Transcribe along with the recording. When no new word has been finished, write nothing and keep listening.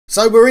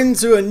So we're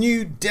into a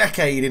new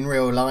decade in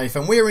real life,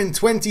 and we're in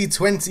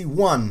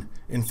 2021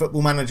 in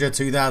Football Manager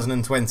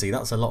 2020.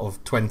 That's a lot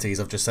of 20s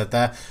I've just said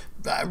there.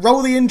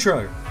 Roll the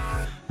intro.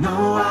 No,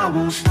 I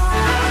won't stop.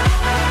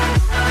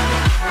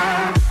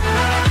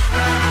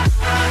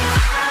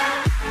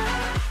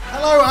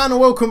 Hello and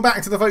welcome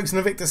back to the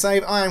Folkestone Invicta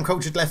save. I am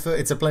Cultured Leftfoot.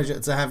 It's a pleasure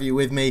to have you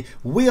with me.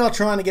 We are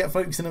trying to get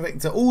Folkestone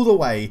Invicta all the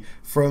way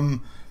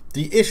from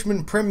the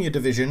Ishman Premier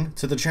Division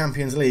to the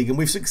Champions League, and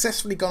we've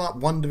successfully gone up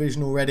one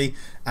division already,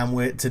 and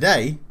we're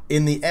today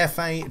in the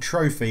FA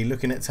Trophy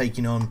looking at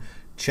taking on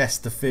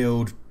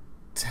Chesterfield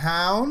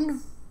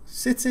Town?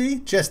 City?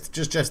 Just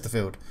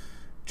Chesterfield.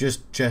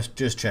 Just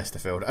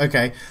Chesterfield.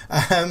 Okay.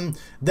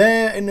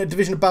 They're in the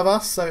division above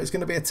us, so it's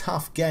going to be a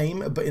tough game.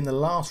 But in the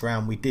last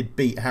round, we did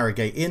beat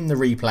Harrogate in the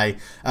replay.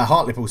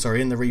 Hartlepool,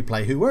 sorry, in the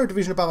replay, who were a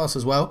division above us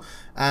as well.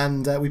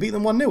 And we beat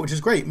them 1-0, which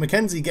is great.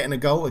 Mackenzie getting a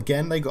goal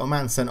again. They got a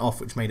man sent off,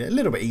 which made it a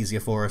little bit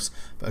easier for us.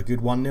 But a good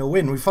 1-0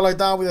 win. We followed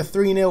that with a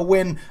 3-0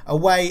 win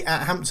away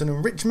at Hampton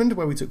and Richmond,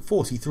 where we took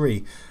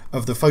 43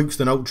 of the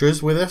Folkestone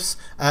Ultras with us.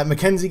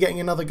 Mackenzie getting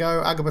another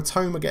go,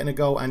 Agabatoma getting a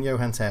goal, and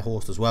Johan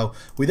Terhorst as well.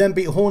 We then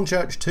beat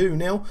Hornchurch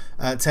 2-0.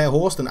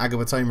 Terhorst and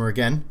Agabatoma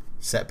again.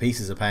 Set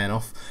pieces are paying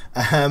off.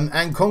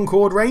 And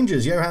Concord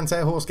Rangers, Johan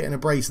Terhorst getting a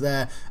brace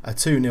there, a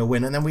 2-0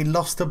 win. And then we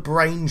lost to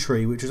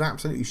Braintree, which was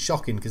absolutely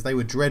shocking because they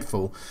were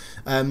dreadful.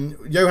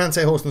 Johan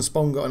Terhorst and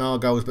Spong got on our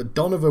goals, but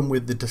Donovan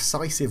with the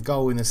decisive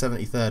goal in the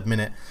 73rd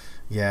minute.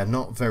 Yeah,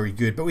 not very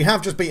good. But we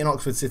have just beaten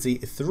Oxford City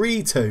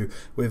 3-2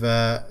 with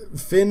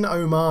Finn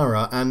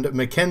O'Mara and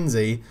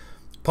Mackenzie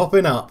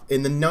popping up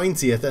in the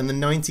 90th and the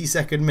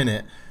 92nd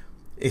minute.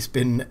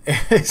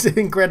 It's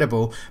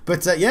incredible.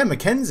 But yeah,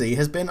 Mackenzie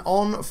has been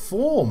on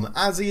form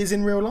as he is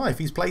in real life.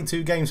 He's played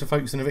 2 games for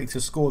Folkestone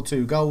Invicta, scored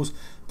 2 goals,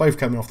 both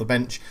coming off the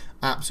bench.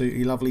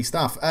 Absolutely lovely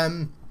stuff.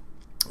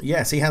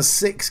 Yes, he has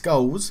 6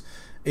 goals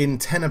in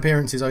 10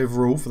 appearances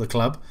overall for the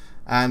club.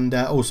 And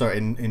also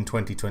in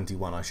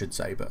 2021, I should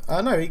say. But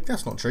no,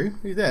 that's not true.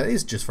 Yeah, it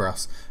is just for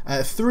us.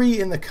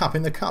 3 in the Cup.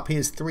 In the Cup, he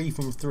is 3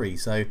 from 3.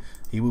 So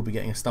he will be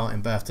getting a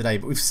starting berth today.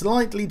 But we've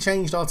slightly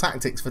changed our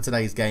tactics for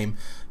today's game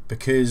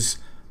because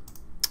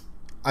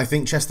I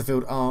think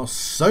Chesterfield are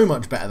so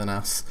much better than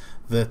us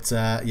that,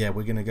 yeah,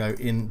 we're going to go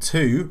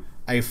into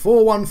a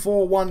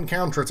 4-1-4-1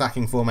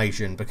 counter-attacking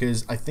formation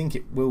because I think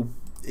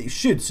it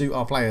should suit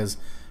our players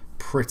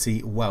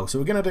pretty well. So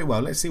we're going to do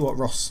well. Let's see what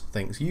Ross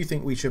thinks. You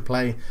think we should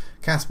play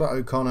Casper,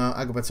 O'Connor,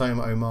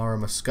 Agabatoma, O'Mara,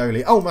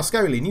 Mascoli. Oh,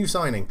 Mascoli, new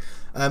signing.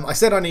 I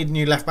said I need a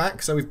new left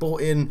back, so we've brought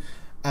in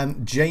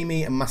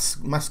Jamie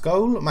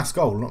Mascol, not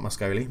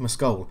Mascoli,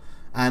 Mascol.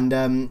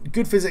 And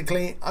good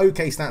physically,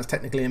 okay stats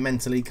technically and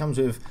mentally. Comes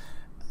with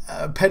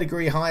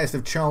pedigree highest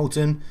of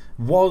Charlton.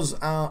 Was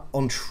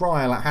on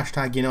trial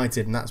at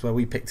 #United, and that's where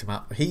we picked him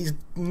up. He's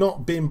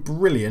not been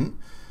brilliant,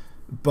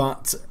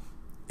 but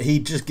he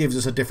just gives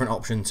us a different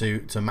option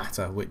to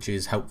Matter, which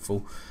is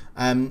helpful.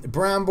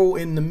 Bramble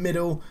in the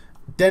middle.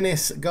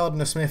 Dennis,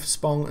 Gardner-Smith,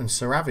 Spong and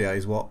Saravia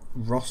is what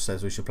Ross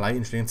says we should play.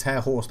 Interesting. And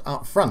Terhorst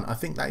up front. I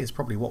think that is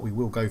probably what we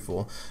will go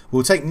for.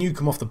 We'll take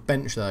Newcombe off the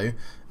bench though,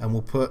 and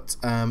we'll put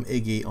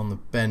Iggy on the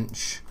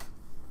bench.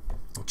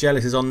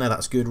 Jealous is on there.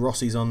 That's good.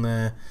 Rossi's on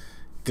there.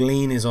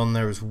 Glean is on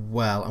there as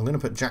well. I'm going to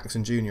put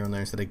Jackson Jr. on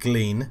there instead of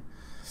Glean.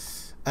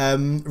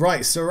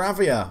 Right,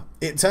 Saravia.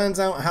 It turns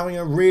out having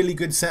a really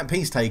good set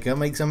piece taker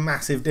makes a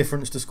massive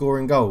difference to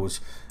scoring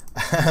goals.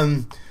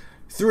 9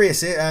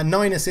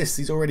 assists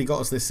he's already got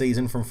us this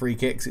season from free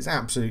kicks. It's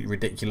absolutely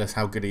ridiculous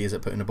how good he is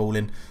at putting the ball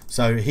in.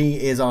 So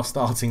he is our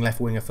starting left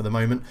winger for the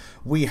moment.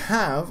 We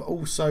have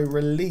also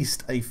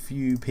released a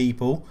few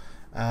people.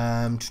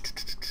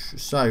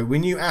 So we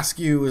knew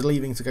Askew was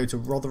leaving to go to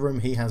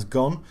Rotherham. He has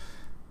gone.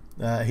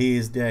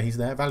 He's there,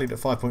 valued at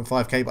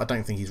 5.5k, but I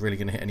don't think he's really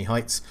going to hit any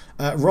heights.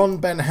 Ron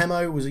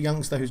Ben-Hemo was a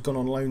youngster who's gone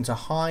on loan to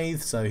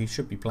Hythe, so he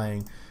should be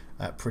playing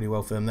pretty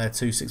well for them there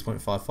too.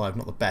 6.55,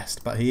 not the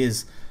best, but he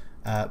is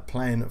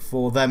playing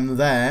for them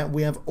there.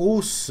 We have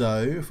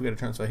also, if we go to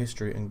transfer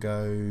history and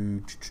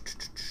go,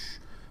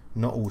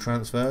 not all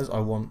transfers, I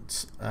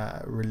want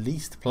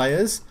released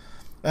players.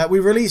 We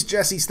released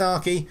Jesse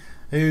Starkey,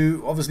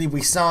 who obviously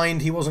we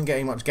signed. He wasn't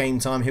getting much game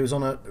time. He was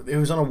on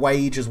a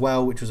wage as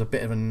well, which was a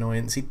bit of an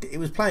annoyance. He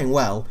was playing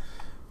well,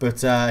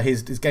 but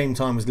his game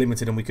time was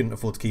limited, and we couldn't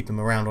afford to keep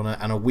him around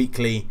on a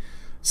weekly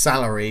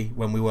salary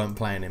when we weren't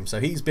playing him. So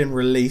he's been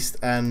released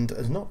and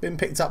has not been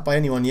picked up by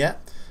anyone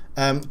yet.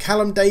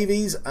 Callum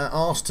Davies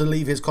asked to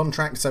leave his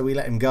contract, so we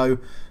let him go.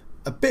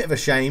 A bit of a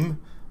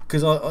shame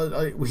because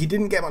he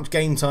didn't get much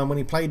game time when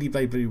he played. He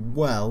played pretty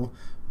well,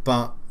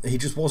 but he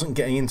just wasn't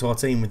getting into our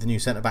team with the new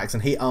centre-backs,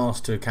 and he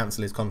asked to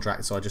cancel his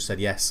contract, so I just said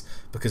yes,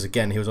 because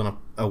again, he was on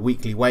a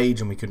weekly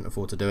wage and we couldn't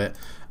afford to do it.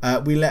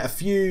 We let a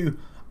few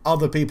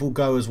other people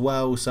go as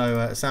well,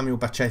 so Samuel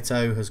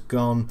Bachetto has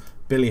gone,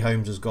 Billy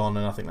Holmes has gone,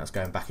 and I think that's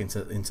going back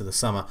into the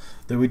summer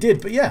that we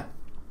did. But yeah,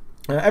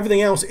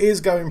 everything else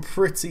is going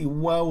pretty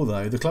well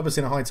though. The club has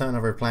seen a high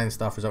turnover of playing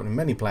staff, resulting in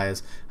many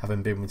players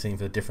having been with the team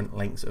for different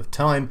lengths of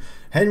time.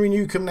 Henry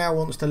Newcombe now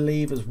wants to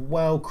leave as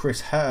well.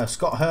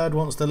 Scott Hurd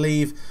wants to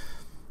leave.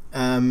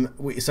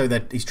 So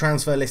that he's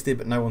transfer listed,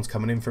 but no one's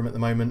coming in for him at the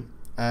moment.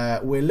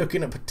 We're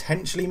looking at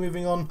potentially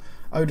moving on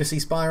Odyssey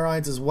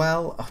Spyrides as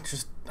well. I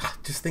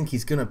just think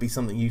he's going to be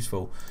something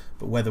useful,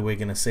 but whether we're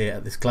going to see it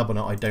at this club or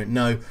not, I don't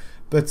know.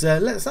 But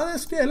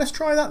let's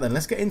try that then.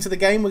 Let's get into the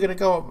game. We're going to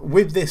go up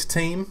with this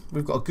team.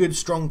 We've got a good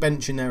strong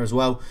bench in there as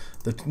well.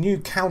 The new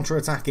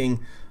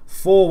counter-attacking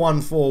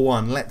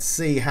 4-1-4-1. Let's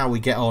see how we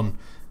get on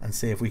and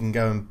see if we can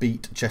go and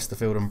beat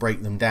Chesterfield and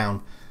break them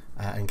down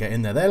and get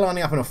in there. They're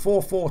lining up in a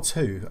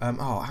 4-4-2.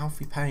 Oh,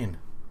 Alfie Payne.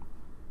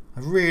 I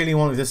really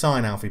wanted to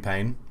sign Alfie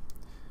Payne,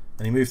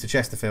 and he moved to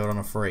Chesterfield on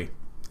a free.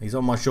 He's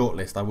on my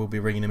shortlist. I will be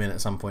ringing him in at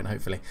some point,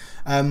 hopefully.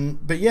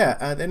 But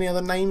yeah, any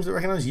other names that I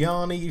recognise?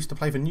 Yarni used to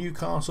play for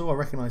Newcastle. I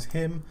recognise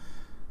him.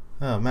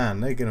 Oh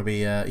man, they're going to be...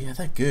 yeah,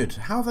 they're good.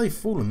 How have they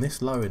fallen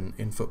this low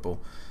in football?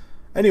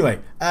 Anyway,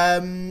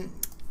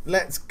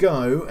 let's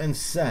go and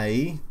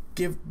say...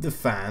 Give the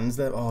fans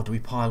their... Oh, do we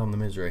pile on the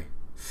misery?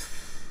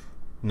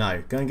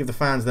 No. Go and give the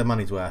fans their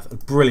money's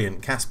worth.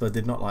 Brilliant. Casper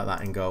did not like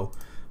that in goal.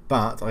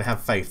 But I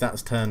have faith.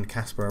 That's turned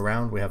Casper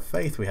around. We have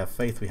faith. We have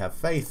faith. We have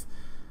faith.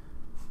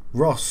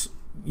 Ross,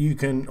 you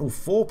can... Oh,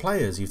 4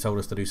 players you've told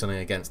us to do something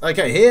against.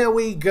 Okay, here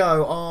we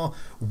go. Our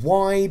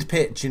wide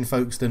pitch in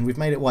Folkestone. We've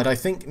made it wide. I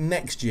think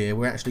next year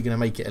we're actually going to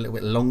make it a little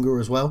bit longer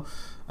as well.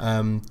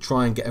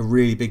 Try and get a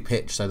really big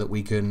pitch so that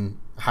we can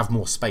have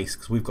more space,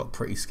 because we've got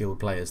pretty skilled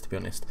players, to be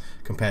honest,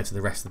 compared to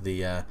the rest of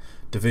the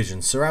division.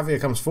 Saravia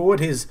comes forward.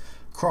 His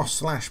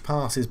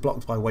cross/pass is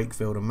blocked by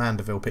Wakefield, and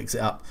Mandeville picks it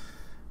up.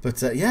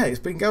 But yeah, it's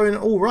been going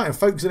all right. And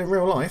Folkestone in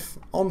real life,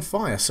 on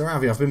fire.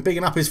 Saravia, I've been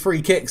bigging up his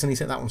free kicks, and he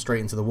sent that one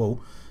straight into the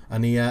wall.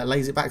 And he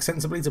lays it back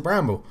sensibly to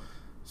Bramble.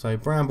 So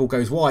Bramble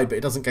goes wide, but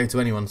it doesn't go to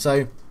anyone.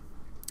 So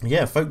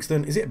yeah,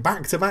 Folkestone, is it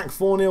back-to-back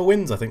 4-0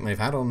 wins I think they've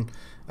had on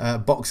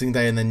Boxing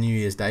Day and then New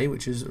Year's Day,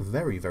 which is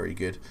very, very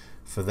good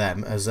for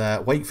them. As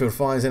Wakefield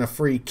fires in a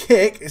free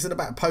kick. It's at the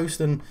back post,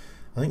 and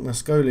I think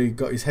Mascolu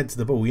got his head to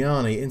the ball.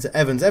 Yarni into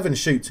Evans. Evans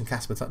shoots, and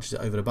Casper touches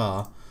it over the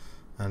bar.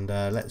 And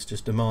let's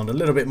just demand a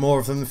little bit more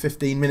of them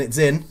 15 minutes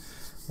in.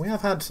 We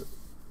have had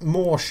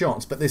more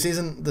shots, but this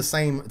isn't the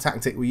same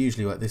tactic we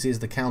usually work. This is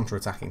the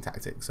counter-attacking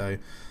tactic. So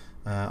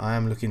I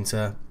am looking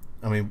to...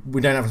 I mean, we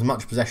don't have as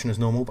much possession as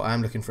normal, but I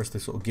am looking for us to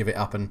sort of give it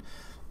up and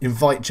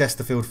invite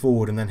Chesterfield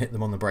forward and then hit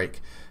them on the break.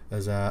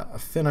 As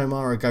Finn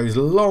O'Mara goes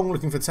long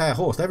looking for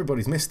Terhorst.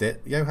 Everybody's missed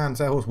it. Johan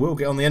Terhorst will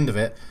get on the end of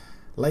it.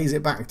 Lays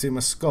it back to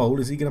Mascol.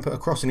 Is he going to put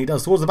a cross? And he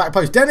does, towards the back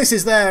post. Dennis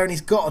is there, and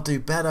he's got to do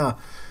better.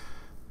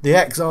 The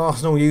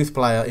ex-Arsenal youth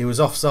player, he was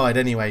offside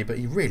anyway, but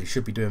he really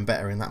should be doing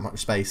better in that much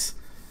space.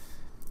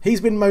 He's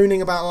been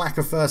moaning about lack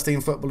of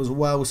first-team football as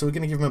well, so we're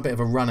going to give him a bit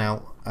of a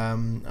run-out.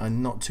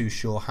 I'm not too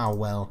sure how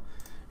well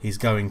he's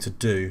going to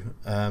do.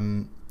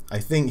 I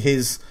think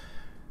he's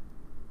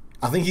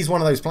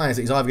one of those players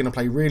that he's either going to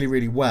play really,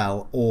 really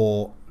well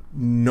or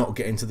not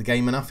get into the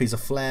game enough. He's a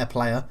flair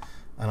player,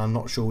 and I'm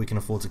not sure we can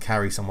afford to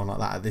carry someone like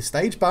that at this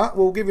stage, but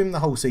we'll give him the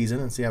whole season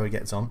and see how he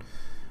gets on.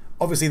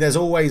 Obviously, there's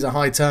always a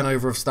high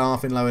turnover of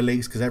staff in lower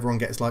leagues because everyone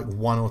gets like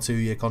 1 or 2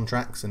 year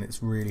contracts, and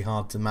it's really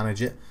hard to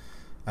manage it.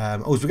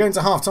 As we're going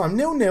to half time,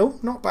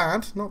 0-0, not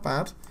bad, not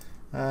bad.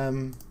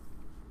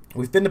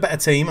 We've been the better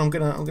team. I'm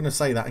gonna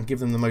say that and give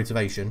them the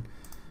motivation,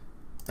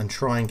 and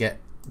try and get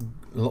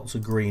lots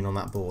of green on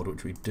that board,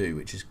 which we do,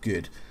 which is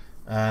good.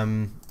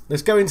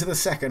 Let's go into the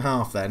second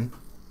half then.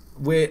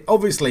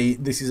 Obviously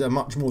this is a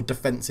much more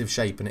defensive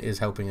shape, and it is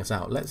helping us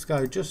out. Let's go.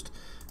 We'll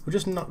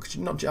just notch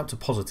it up to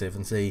positive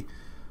and see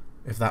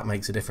if that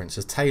makes a difference.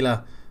 As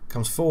Taylor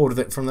comes forward with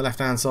it from the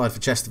left-hand side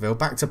for Chesterfield,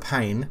 back to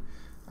Payne,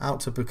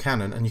 out to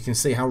Buchanan, and you can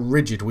see how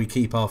rigid we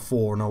keep our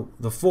 4, and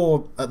the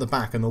 4 at the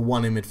back and the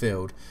 1 in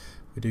midfield.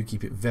 We do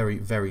keep it very,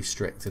 very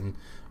strict and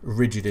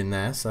rigid in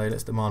there. So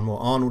let's demand more.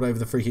 Arnold over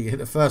the free kick, hit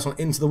the first one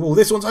into the wall.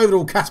 This one's over the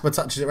wall. Casper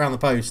touches it around the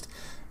post.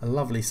 A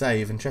lovely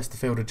save, and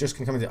Chesterfield are just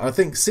going to come into it. I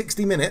think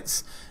 60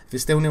 minutes, if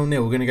it's still 0-0,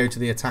 we're going to go to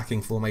the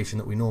attacking formation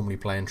that we normally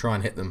play and try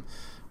and hit them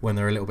when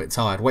they're a little bit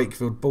tired.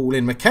 Wakefield ball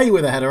in. McKay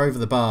with a header over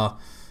the bar.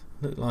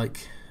 Looked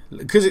like,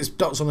 because it's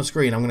dots on the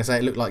screen, I'm going to say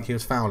it looked like he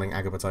was fouling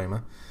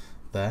Agapatoma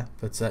there.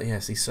 But yeah,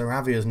 see,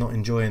 Saravia's not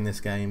enjoying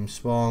this game.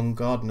 Spong,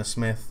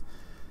 Gardner-Smith.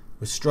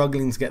 We're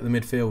struggling to get the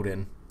midfield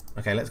in.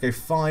 Okay, let's go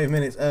 5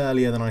 minutes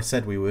earlier than I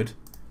said we would.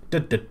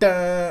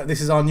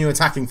 This is our new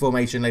attacking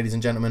formation, ladies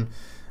and gentlemen.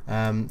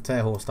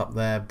 Terhorst up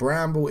there.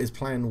 Bramble is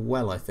playing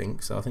well, I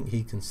think. So I think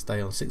he can stay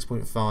on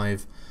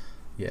 6.5.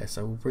 Yeah,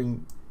 so we'll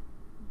bring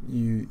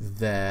you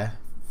there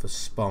for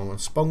Spong.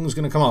 And Spong's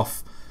going to come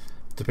off.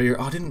 Oh,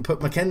 I didn't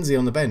put Mackenzie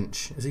on the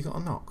bench. Has he got a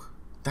knock?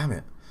 Damn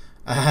it.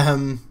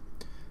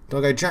 Do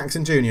I go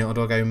Jackson Jr. or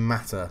do I go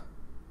Matter?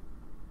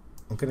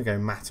 I'm going to go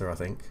Matter, I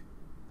think.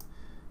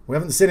 We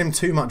haven't seen him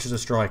too much as a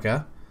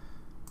striker.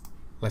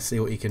 Let's see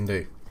what he can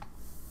do.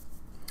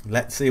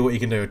 Let's see what he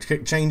can do. A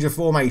quick change of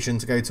formation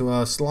to go to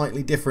a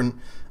slightly different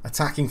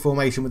attacking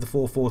formation with the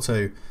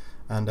 4-4-2.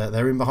 And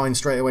they're in behind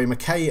straight away.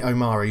 McKay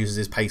O'Mara uses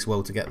his pace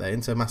well to get there.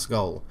 Into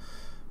Mascol.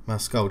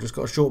 Mascol just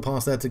got a short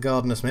pass there to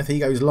Gardner-Smith. He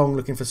goes long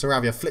looking for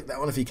Saravia. Flick that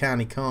one if he can.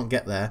 He can't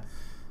get there.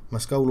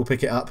 Muscole will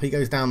pick it up. He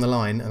goes down the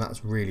line, and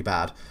that's really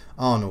bad.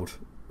 Arnold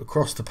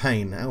across to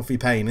Payne. Alfie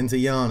Payne into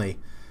Yarni.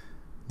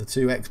 The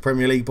two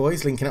ex-Premier League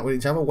boys linking up with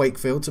each other.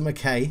 Wakefield to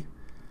McKay.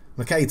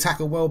 McKay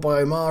tackled well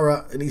by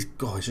O'Mara, and he's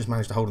just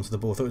managed to hold onto the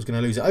ball. Thought he was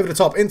going to lose it. Over the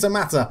top into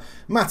Mata.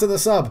 Mata the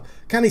sub.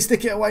 Can he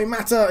stick it away?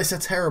 Mata. It's a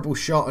terrible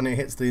shot, and it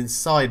hits the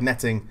side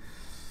netting.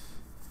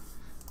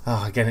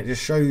 Again, it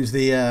just shows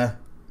the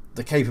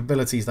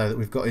capabilities though that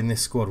we've got in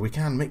this squad. We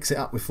can mix it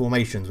up with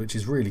formations, which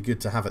is really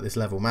good to have at this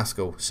level.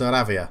 Mascol.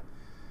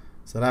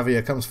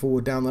 Saravia comes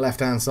forward down the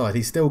left-hand side.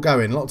 He's still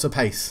going. Lots of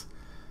pace.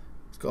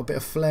 He's got a bit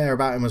of flair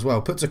about him as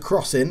well. Puts a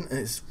cross in, and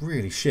it's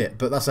really shit,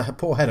 but that's a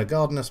poor header.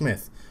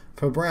 Gardner-Smith.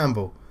 For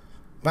Bramble.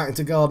 Back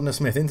to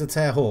Gardner-Smith. Into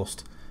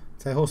Terhorst.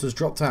 Terhorst has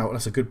dropped out.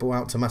 That's a good ball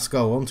out to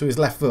Mascol. Onto his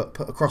left foot.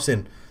 Put a cross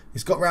in.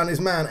 He's got round his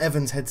man.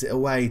 Evans heads it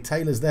away.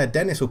 Taylor's there.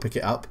 Dennis will pick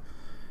it up.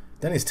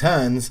 Dennis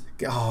turns.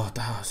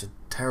 That's a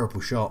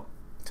terrible shot.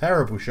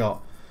 Terrible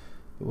shot.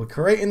 But we're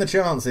creating the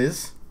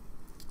chances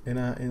in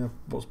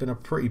what's been a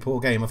pretty poor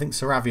game. I think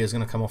Saravia is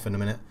going to come off in a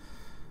minute.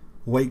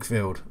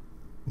 Wakefield.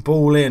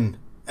 Ball in.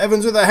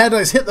 Evans with a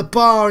header. It's hit the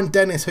bar and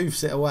Dennis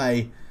hoofs it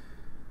away.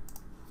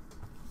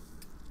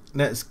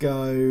 Let's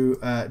go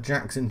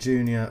Jackson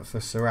Jr. for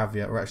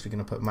Saravia. We're actually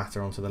going to put Mata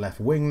onto the left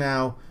wing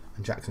now.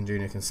 And Jackson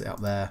Jr. can sit up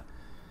there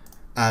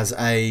as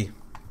a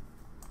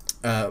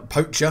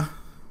poacher.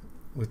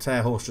 With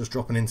Terhorst just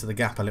dropping into the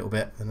gap a little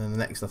bit. And then the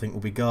next I think will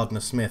be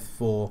Gardner-Smith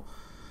for...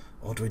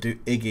 Or do we do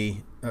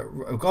Iggy?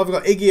 We've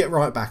got Iggy at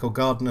right back or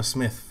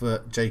Gardner-Smith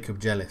for Jacob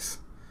Jellis.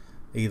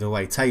 Either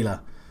way.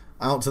 Taylor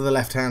out to the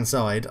left hand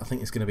side. I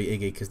think it's going to be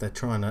Iggy because they're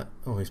trying to...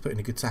 Oh, he's putting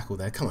a good tackle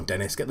there. Come on,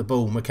 Dennis, get the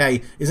ball.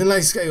 McKay is in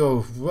lane.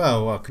 Oh,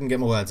 well, I couldn't get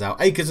my words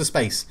out. Acres of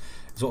space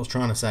is what I was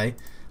trying to say.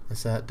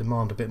 Let's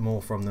demand a bit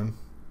more from them.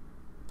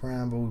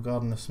 Bramble,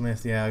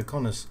 Gardner-Smith. Yeah,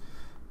 O'Connor's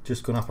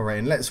just gone up a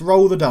rating. Let's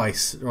roll the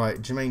dice.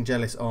 Right, Jermaine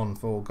Jellis on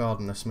for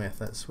Gardner-Smith.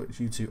 Let's switch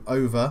you two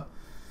over.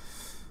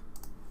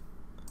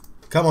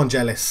 Come on,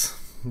 Jellis.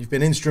 You've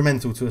been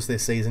instrumental to us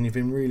this season. You've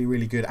been really,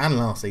 really good. And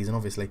last season,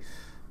 obviously.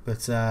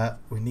 But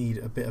we need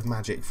a bit of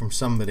magic from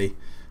somebody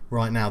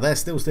right now. They're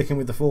still sticking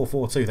with the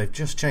 4-4-2. They've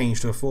just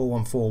changed to a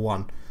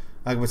 4-1-4-1.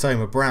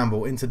 Agbatoma,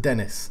 Bramble into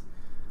Dennis.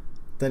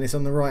 Dennis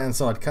on the right hand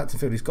side.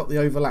 Cattonfield, he's got the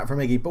overlap from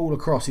Iggy. Ball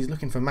across. He's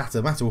looking for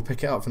Mata. Mata will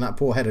pick it up from that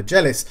poor header.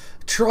 Jellis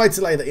tried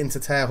to lay that into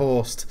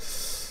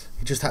Terhorst.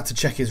 He just had to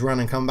check his run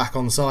and come back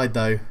onside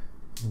though.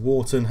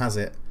 Wharton has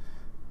it.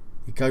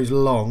 He goes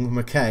long.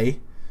 McKay.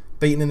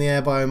 Beaten in the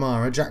air by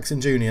O'Mara.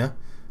 Jackson Jr.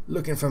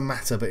 Looking for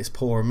Mata, but it's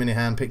poor. And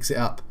Minihan picks it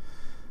up.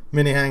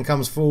 Minihan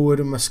comes forward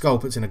and Muscole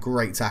puts in a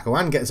great tackle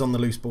and gets on the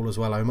loose ball as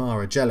well.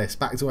 O'Mara. Jellis.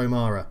 Back to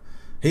O'Mara.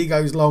 He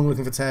goes long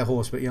looking for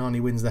Terhorst, but Yarni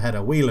wins the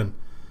header. Whelan.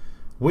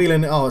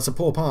 Oh, it's a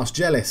poor pass.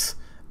 Jellis.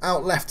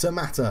 Out left to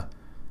Mata.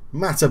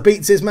 Mata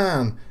beats his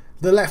man.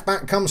 The left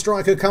back come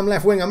striker, come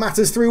left winger.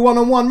 Mata's through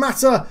one-on-one.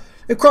 Mata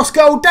across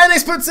goal.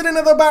 Dennis puts it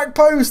into the back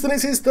post and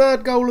it's his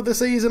third goal of the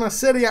season. I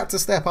said he had to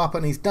step up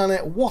and he's done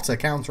it. What a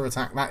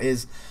counter-attack that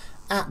is.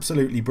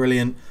 Absolutely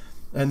brilliant.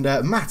 And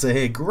Mata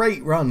here,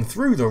 great run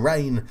through the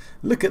rain.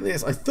 Look at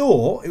this. I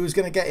thought it was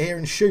going to get here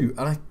and shoot.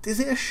 And is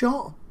it a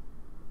shot?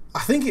 I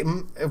think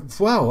it...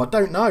 Well, I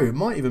don't know. It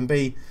might even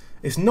be...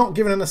 It's not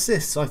given an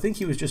assist, so I think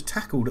he was just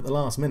tackled at the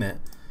last minute.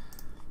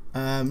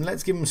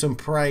 Let's give him some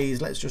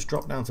praise. Let's just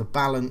drop down to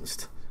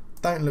balanced.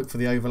 Don't look for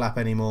the overlap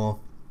anymore.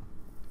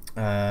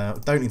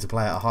 Don't need to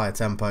play at a higher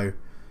tempo.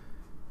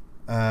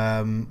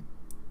 Don't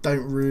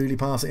really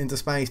pass it into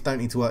space. Don't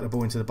need to work the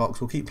ball into the box.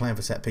 We'll keep playing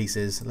for set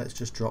pieces. Let's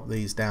just drop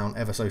these down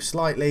ever so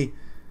slightly.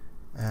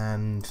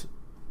 And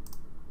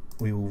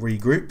we will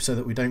regroup so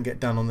that we don't get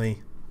done on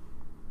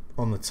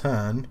the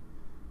turn.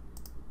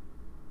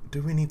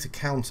 Do we need to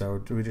counter or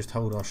do we just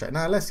hold our shot?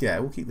 No,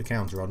 we'll keep the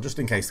counter on just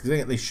in case,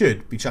 because they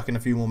should be chucking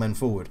a few more men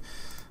forward.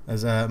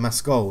 As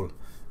Mascol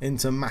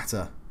into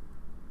Mata.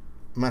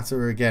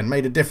 Mata again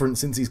made a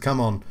difference since he's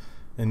come on,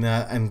 and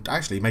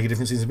actually made a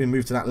difference since he's been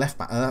moved to that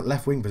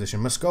left wing position.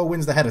 Mascol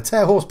wins the header.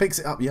 Terhorst picks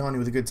it up. Yarni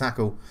with a good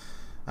tackle,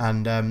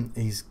 and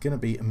he's going to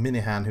be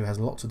Minihan, who has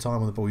lots of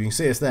time on the ball. You can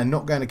see us there,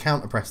 not going to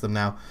counter press them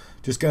now,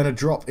 just going to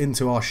drop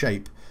into our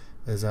shape.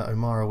 As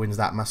O'Mara wins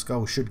that.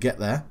 Mascol should get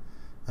there.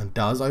 And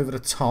does, over the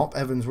top.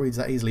 Evans reads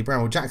that easily.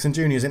 Bramwell. Jackson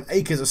Jr. is in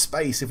acres of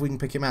space if we can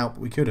pick him out,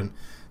 but we couldn't.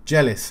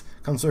 Jellis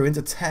comes through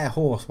into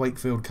Terhorst.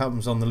 Wakefield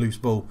comes on the loose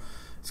ball.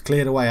 It's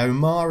cleared away.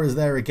 O'Mara's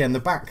there again. The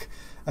back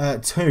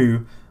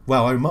two,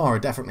 well, O'Mara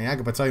definitely.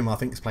 Agbatoma I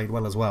think has played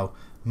well as well.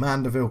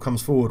 Mandeville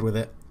comes forward with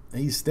it.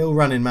 He's still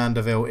running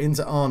Mandeville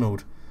into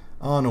Arnold.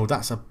 Arnold,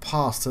 that's a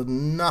pass to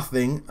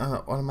nothing.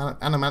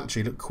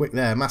 Anamanchi looked quick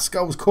there.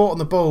 Mascol's caught on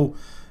the ball.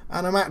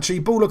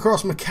 Anamachi, ball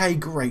across McKay.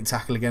 Great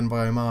tackle again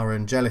by O'Mara,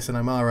 and Jellis and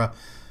O'Mara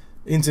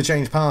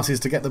interchange passes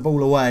to get the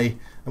ball away.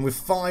 And with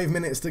 5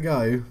 minutes to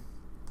go,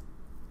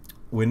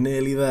 we're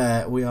nearly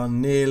there. We are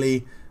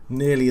nearly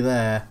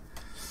there.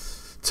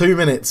 2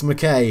 minutes.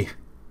 McKay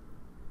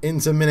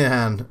into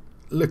Minihan,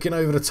 looking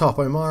over the top.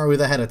 O'Mara with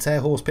a header.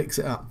 Terhorst picks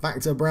it up. Back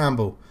to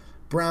Bramble.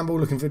 Bramble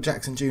looking for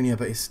Jackson Jr.,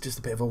 but it's just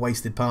a bit of a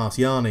wasted pass.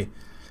 Yarni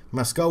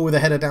Mascol with a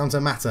header down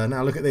to Mata.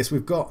 Now look at this.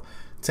 We've got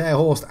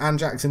Terhorst and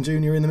Jackson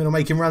Jr. in the middle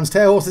making runs.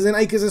 Terhorst is in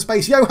acres of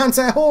space. Johan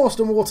Terhorst,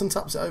 and Wharton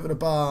taps it over the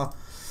bar.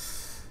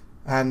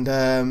 And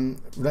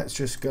let's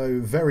just go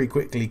very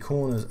quickly.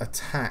 Corners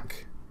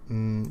attack.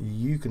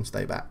 You can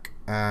stay back.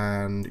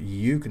 And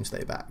you can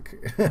stay back.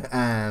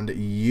 And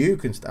you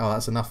can stay. Oh,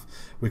 that's enough.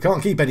 We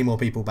can't keep any more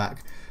people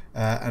back.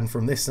 And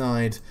from this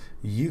side,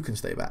 you can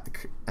stay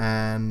back.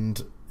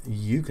 And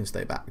you can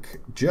stay back.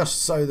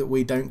 Just so that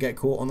we don't get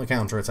caught on the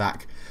counter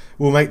attack.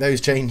 We'll make those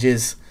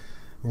changes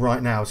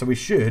right now. So we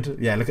should.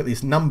 Yeah, look at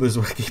these numbers.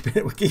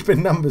 We're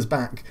keeping numbers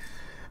back.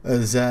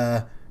 As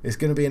it's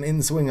going to be an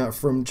in-swinger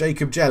from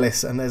Jacob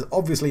Jealous. And there's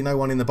obviously no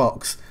one in the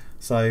box.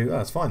 So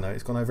that's fine though.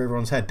 It's gone over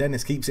everyone's head.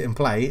 Dennis keeps it in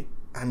play.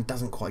 And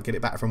doesn't quite get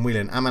it back from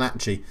Whelan.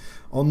 Amanacci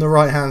on the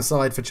right hand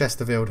side for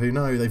Chesterfield, who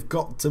know they've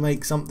got to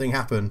make something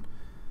happen.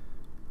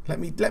 Let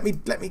me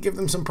give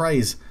them some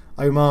praise.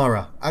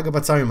 O'Mara,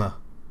 Agabatoma,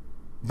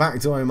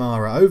 back to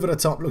O'Mara, over the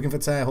top looking for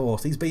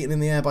Terhorst. He's beaten in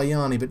the air by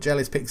Yanni, but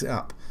Jealous picks it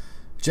up.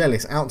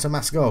 Jealous out to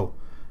Mascol.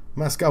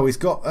 Mascol, he's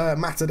got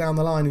Mata down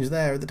the line, who's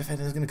there. The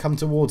defender's going to come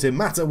towards him.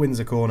 Mata wins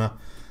a corner,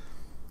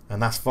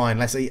 and that's fine.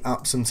 Let's eat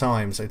up some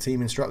time. So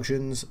team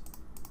instructions,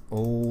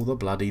 all the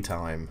bloody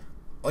time.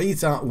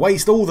 Eat up,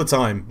 waste all the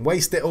time,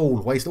 waste it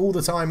all, waste all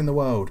the time in the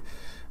world.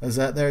 As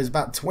there is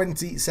about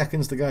 20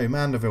 seconds to go.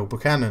 Mandeville,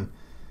 Buchanan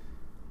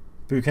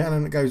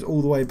goes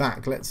all the way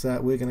back. Let's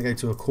we're going to go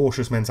to a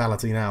cautious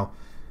mentality now.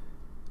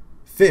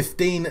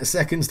 15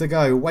 seconds to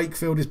go.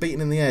 Wakefield is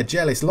beaten in the air.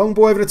 Jealous, long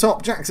ball over the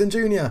top. Jackson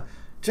Jr.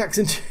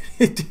 Jackson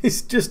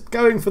is just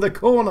going for the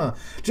corner.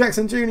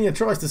 Jackson Jr.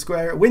 tries to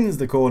square it, wins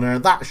the corner,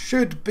 and that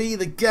should be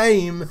the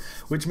game,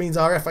 which means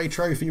our FA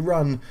Trophy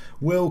run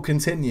will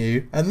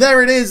continue. And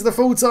there it is, the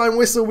full-time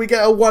whistle. We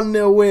get a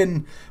 1-0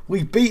 win.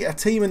 We beat a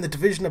team in the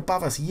division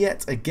above us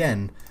yet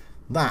again.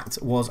 That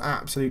was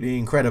absolutely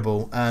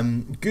incredible.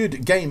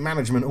 Good game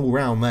management all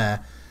round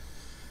there.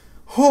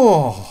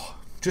 Oh,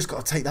 just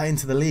got to take that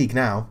into the league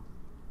now.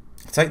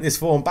 Take this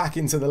form back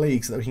into the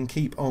league so that we can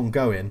keep on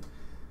going.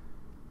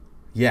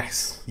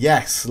 Yes,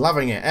 yes,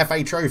 loving it.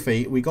 FA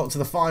Trophy, we got to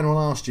the final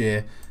last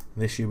year.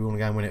 This year we want to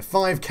go and win it.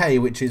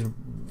 5k, which is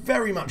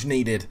very much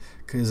needed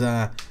because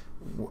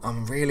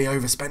I'm really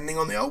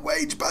overspending on the old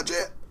wage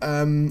budget.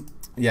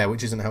 Yeah,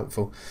 which isn't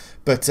helpful.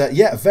 But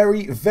yeah,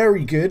 very,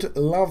 very good.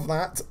 Love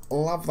that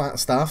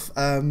stuff.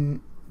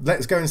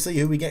 Let's go and see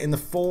who we get in the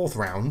 4th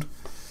round.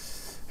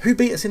 Who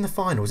beat us in the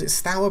final? Was it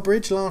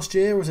Stourbridge last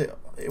year? Or was it?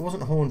 It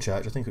wasn't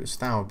Hornchurch. I think it was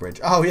Stourbridge.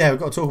 Oh yeah, we've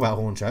got to talk about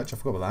Hornchurch. I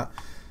forgot about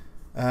that.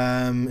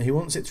 He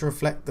wants it to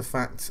reflect the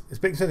fact his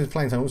big percentage of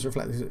playing time wants to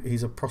reflect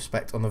he's a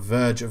prospect on the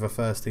verge of a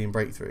first team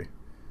breakthrough.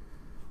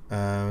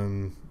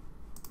 Agabatoma,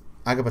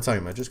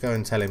 just go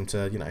and tell him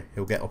to, you know,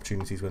 he'll get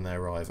opportunities when they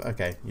arrive.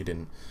 Okay, you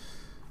didn't.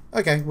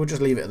 Okay, we'll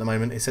just leave it at the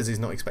moment. It says he's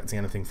not expecting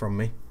anything from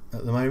me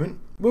at the moment.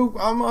 Well,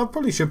 I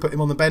probably should put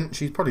him on the bench.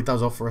 He probably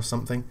does offer us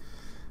something,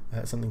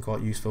 something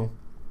quite useful.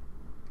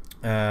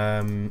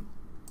 And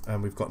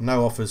we've got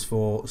no offers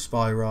for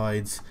Spy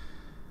Rides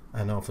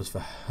and no offers for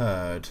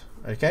Herd.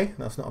 Okay,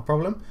 that's not a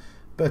problem.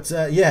 But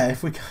yeah,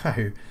 if we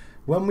go,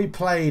 when we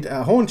played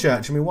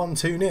Hornchurch and we won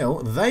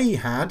 2-0, they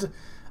had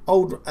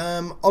old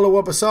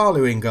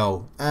Oluwabasalu in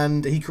goal,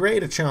 and he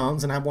created a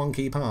chance and had one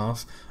key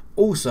pass.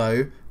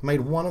 Also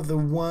made one of the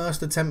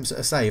worst attempts at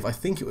a save. I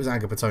think it was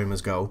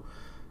Agapatoma's goal.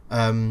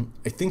 I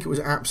think it was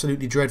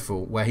absolutely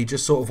dreadful, where he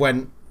just sort of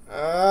went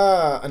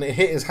and it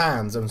hit his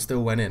hands and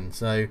still went in.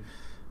 So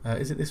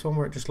is it this one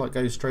where it just like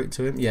goes straight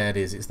to him? Yeah, it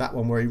is. It's that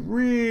one where he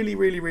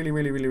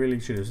really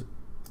should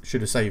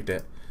have saved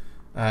it.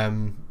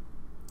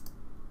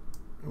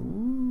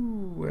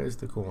 Ooh, where's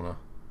the corner?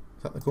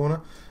 Is that the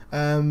corner?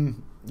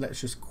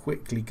 Let's just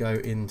quickly go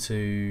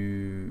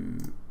into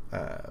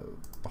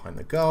behind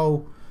the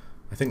goal.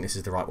 I think this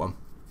is the right one.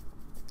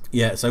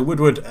 Yeah, so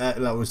Woodward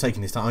was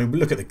taking his time. I mean,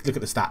 look at the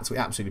stats. We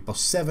absolutely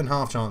bossed 7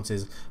 half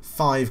chances,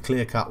 5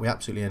 clear cut. We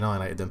absolutely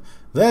annihilated them.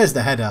 There's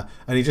the header,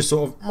 and he just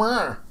sort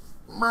of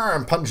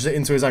punches it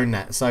into his own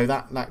net. So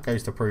that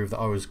goes to prove that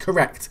I was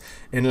correct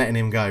in letting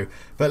him go.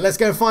 But let's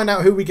go and find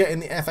out who we get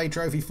in the FA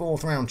Trophy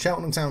 4th round.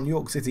 Cheltenham Town,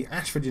 York City,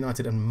 Ashford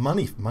United and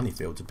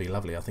Moneyfield would be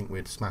lovely. I think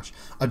we'd smash.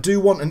 I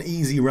do want an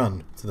easy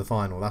run to the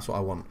final. That's what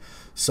I want.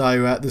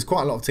 So there's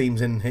quite a lot of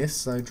teams in here.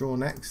 So draw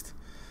next.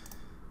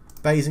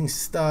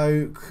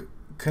 Basingstoke,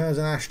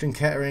 Curzon, Ashton,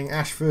 Kettering,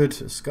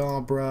 Ashford,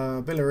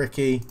 Scarborough,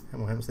 Billericay,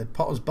 Hempstead,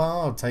 Potters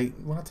Bar.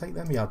 Will I take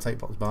them? Yeah, I'll take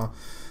Potters Bar.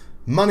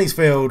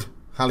 Moneyfield,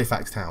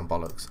 Halifax Town,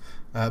 bollocks.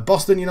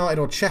 Boston United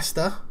or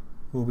Chester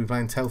will be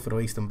playing Telford or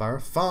Eastern Borough.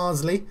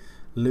 Farsley,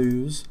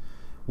 Lewes.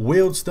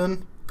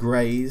 Wealdstone,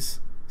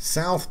 Grays.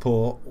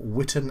 Southport,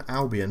 Witton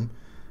Albion.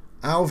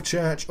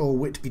 Alvechurch or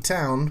Whitby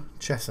Town,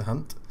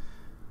 Chesserhunt.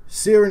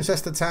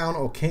 Cirencester Town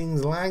or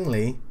Kings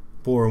Langley,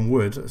 Boreham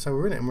Wood. So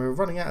we're in it and we're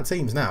running out of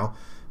teams now.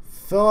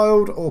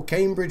 Fylde or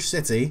Cambridge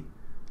City,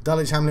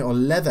 Dulwich Hamlet or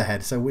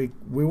Leatherhead. So we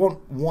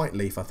want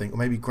Whiteleaf, I think, or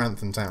maybe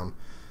Grantham Town.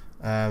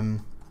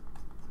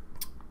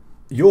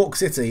 York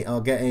City are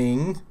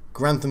getting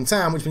Grantham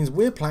Town, which means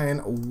we're playing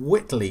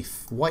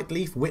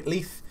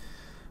Whiteleaf.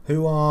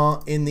 who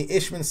are in the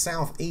Ishman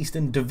South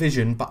Eastern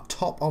Division, but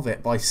top of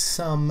it by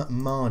some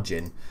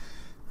margin.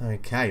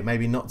 Okay,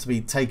 maybe not to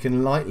be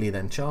taken lightly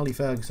then. Charlie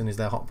Ferguson is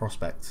their hot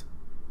prospect.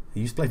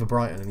 He used to play for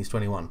Brighton and he's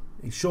 21.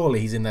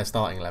 Surely he's in their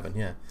starting 11,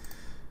 yeah.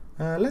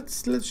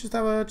 Let's just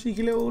have a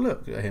cheeky little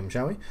look at him,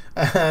 shall we?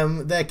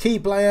 Their key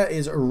player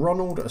is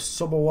Ronald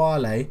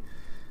Sobowale.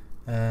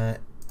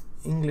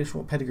 English,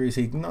 what pedigree is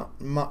he? Not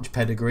much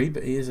pedigree,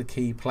 but he is a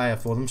key player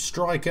for them.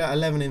 Striker,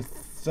 11 in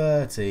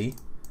 30.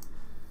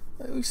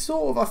 I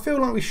feel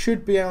like we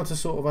should be able to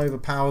sort of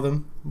overpower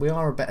them. We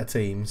are a better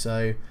team,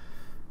 so...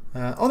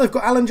 oh, they've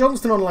got Alan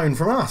Johnston on loan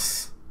from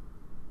us.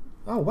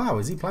 Oh, wow,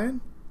 is he playing?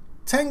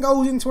 10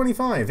 goals in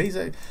 25. He's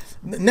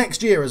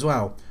next year as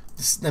well.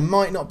 There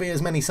might not be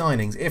as many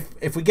signings.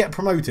 If we get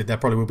promoted, there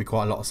probably will be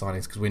quite a lot of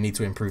signings because we need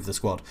to improve the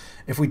squad.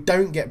 If we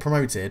don't get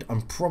promoted,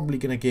 I'm probably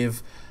going to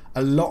give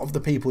a lot of the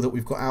people that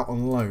we've got out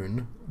on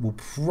loan will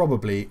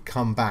probably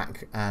come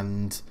back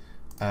and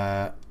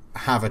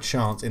have a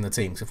chance in the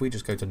team. So if we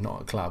just go to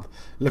not a club,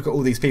 look at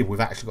all these people we've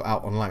actually got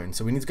out on loan.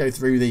 So we need to go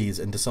through these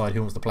and decide who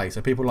wants to play. So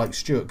people like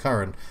Stuart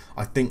Curran,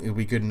 I think will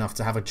be good enough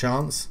to have a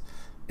chance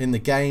in the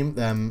game.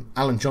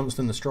 Alan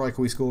Johnston, the striker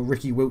we score.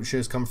 Ricky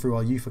Wiltshire's come through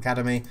our youth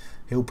academy.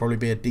 He'll probably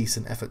be a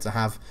decent effort to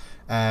have.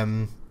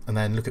 And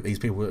then look at these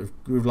people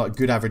with like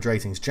good average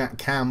ratings. Jack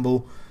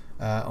Campbell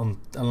on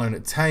loan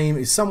at Tame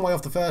is some way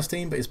off the first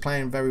team, but is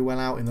playing very well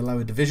out in the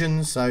lower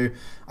divisions. So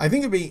I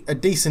think it'd be a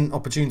decent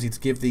opportunity to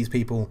give these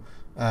people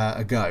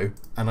a go,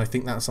 and I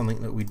think that's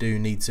something that we do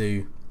need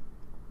to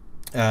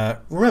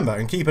remember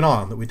and keep an eye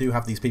on, that we do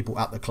have these people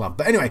at the club.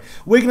 But anyway,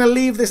 we're going to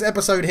leave this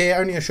episode here,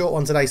 only a short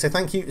one today, so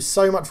thank you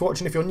so much for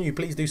watching. If you're new,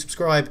 please do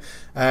subscribe.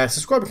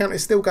 Subscriber count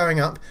is still going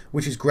up,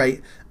 which is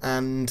great,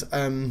 and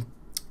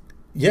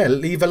yeah,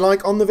 leave a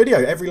like on the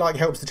video. Every like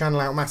helps the channel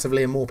out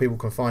massively, and more people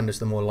can find us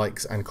the more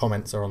likes and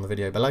comments are on the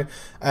video below.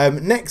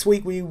 Next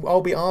week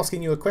I'll be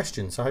asking you a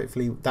question, so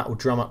hopefully that will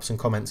drum up some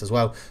comments as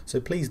well. So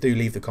please do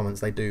leave the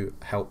comments, they do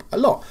help a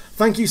lot.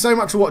 Thank you so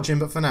much for watching,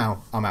 but for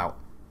now, I'm out.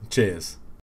 Cheers.